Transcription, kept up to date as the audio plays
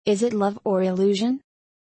Is it love or illusion?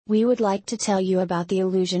 We would like to tell you about the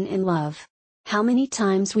illusion in love. How many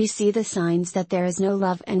times we see the signs that there is no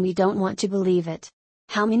love and we don't want to believe it.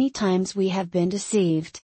 How many times we have been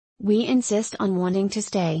deceived. We insist on wanting to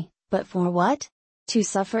stay, but for what? To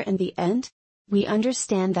suffer in the end? We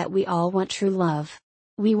understand that we all want true love.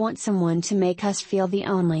 We want someone to make us feel the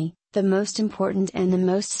only, the most important and the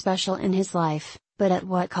most special in his life, but at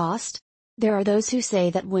what cost? There are those who say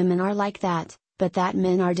that women are like that, but that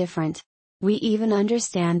men are different. We even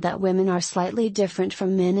understand that women are slightly different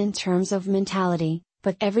from men in terms of mentality,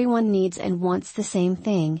 but everyone needs and wants the same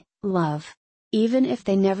thing, love. Even if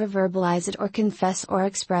they never verbalize it or confess or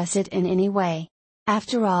express it in any way.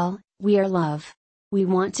 After all, we are love. We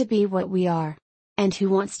want to be what we are. And who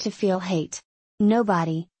wants to feel hate?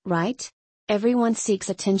 Nobody, right? Everyone seeks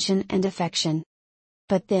attention and affection.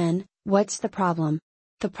 But then, what's the problem?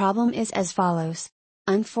 The problem is as follows.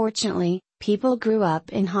 Unfortunately, people grew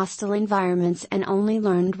up in hostile environments and only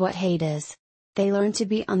learned what hate is. They learned to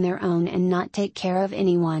be on their own and not take care of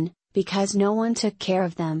anyone, because no one took care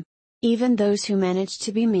of them. Even those who managed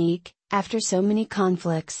to be meek, after so many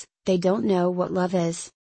conflicts, they don't know what love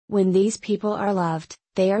is. When these people are loved,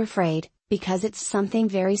 they are afraid, because it's something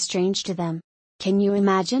very strange to them. Can you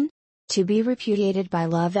imagine? To be repudiated by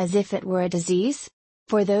love as if it were a disease?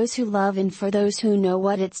 For those who love and for those who know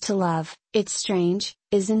what it's to love, it's strange,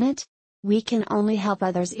 isn't it? We can only help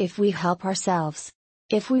others if we help ourselves.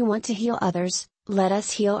 If we want to heal others, let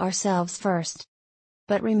us heal ourselves first.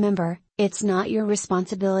 But remember, it's not your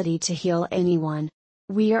responsibility to heal anyone.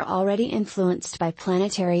 We are already influenced by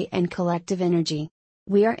planetary and collective energy.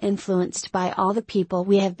 We are influenced by all the people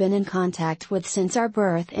we have been in contact with since our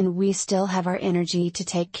birth, and we still have our energy to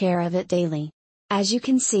take care of it daily. As you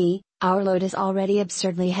can see, our load is already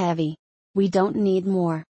absurdly heavy. We don't need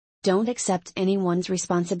more. Don't accept anyone's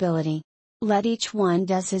responsibility. Let each one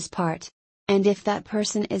does his part. And if that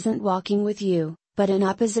person isn't walking with you, but in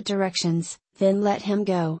opposite directions, then let him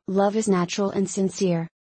go. Love is natural and sincere.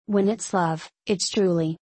 When it's love, it's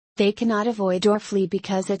truly. They cannot avoid or flee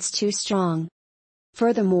because it's too strong.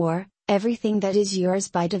 Furthermore, everything that is yours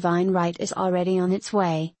by divine right is already on its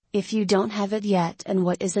way. If you don't have it yet, and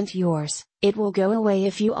what isn't yours, it will go away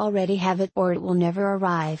if you already have it, or it will never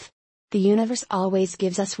arrive. The universe always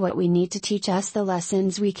gives us what we need to teach us the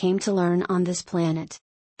lessons we came to learn on this planet.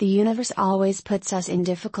 The universe always puts us in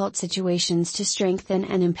difficult situations to strengthen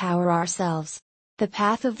and empower ourselves. The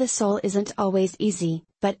path of the soul isn't always easy,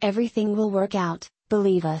 but everything will work out,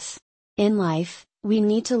 believe us. In life, we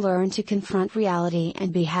need to learn to confront reality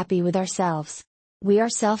and be happy with ourselves. We are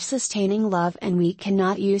self-sustaining love, and we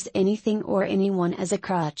cannot use anything or anyone as a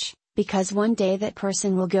crutch, because one day that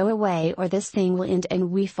person will go away or this thing will end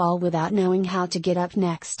and we fall without knowing how to get up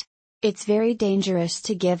next. It's very dangerous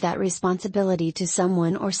to give that responsibility to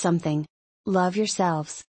someone or something. Love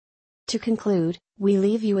yourselves. To conclude, we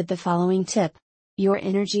leave you with the following tip. Your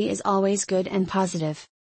energy is always good and positive.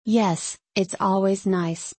 Yes, it's always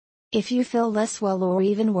nice. If you feel less well or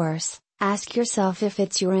even worse, ask yourself if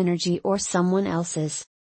it's your energy or someone else's.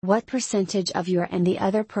 What percentage of your and the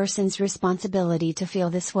other person's responsibility to feel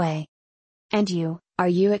this way? And you, are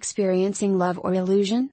you experiencing love or illusion?